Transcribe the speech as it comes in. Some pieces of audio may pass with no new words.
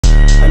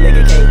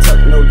nigga can't tuck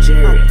no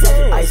Jerry.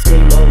 Ice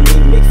cream on me,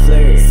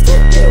 McFlurry.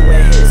 Get a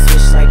wet head,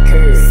 Swish like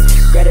Curry.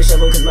 Grab a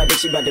shovel cause my dick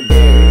she bout to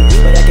bury.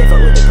 But I can't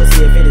fuck with the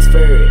pussy if it is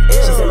furry.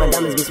 She said my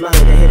diamonds be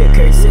smiling, they hit a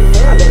curtsy.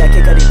 I bet I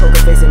Kid Cudi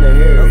poker face in a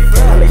hurry.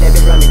 I make that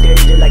bitch ride me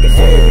dirty just like a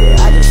derby.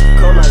 I just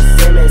call my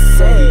Zim and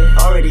say he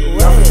already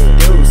off the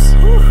deuce.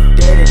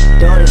 Dirty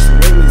daughters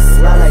with me,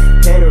 slide like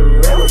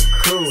panorama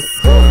crew.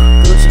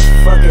 Gucci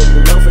fucking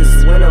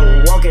loafers when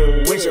I'm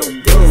walking with your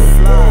boo.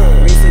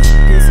 Reese's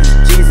pieces,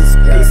 Jesus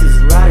pieces,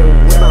 riding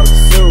with my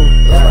zoo.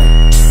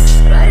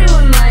 Riding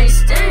with my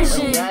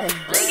extension,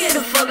 let's get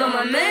the fuck on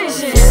my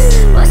mansion.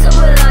 What's up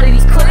with a lot of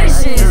these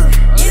questions?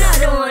 You're not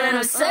the one that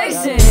I'm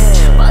sexing.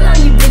 All on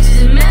you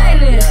bitches is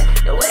madness.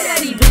 The way that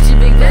these bitches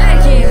big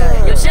backing.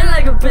 Yo, chin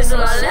like a pistol,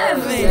 I'm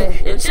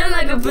laughing. Yo, chin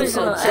like a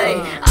pistol,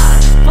 ayy.